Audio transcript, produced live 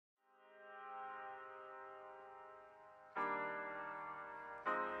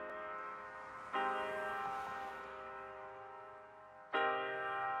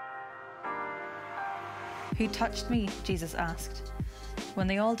"Who touched me?" Jesus asked. When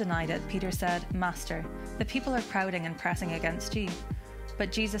they all denied it, Peter said, "Master, the people are crowding and pressing against you."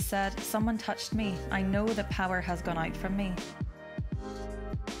 But Jesus said, "Someone touched me. I know that power has gone out from me."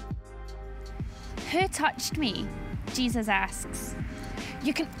 Who touched me? Jesus asks.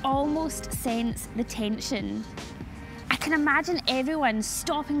 You can almost sense the tension. I can imagine everyone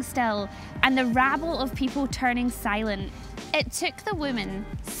stopping still and the rabble of people turning silent. It took the woman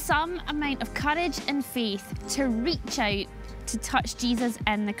some amount of courage and faith to reach out to touch Jesus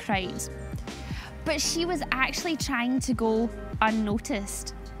in the crowd. But she was actually trying to go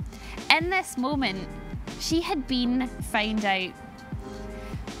unnoticed. In this moment, she had been found out.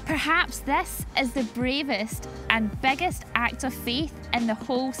 Perhaps this is the bravest and biggest act of faith in the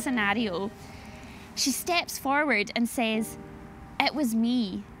whole scenario. She steps forward and says, "It was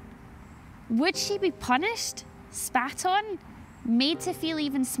me." Would she be punished, spat on, made to feel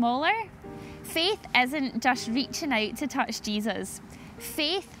even smaller? Faith isn't just reaching out to touch Jesus.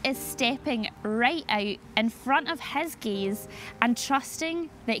 Faith is stepping right out in front of his gaze and trusting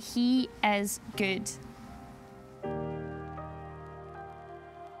that he is good.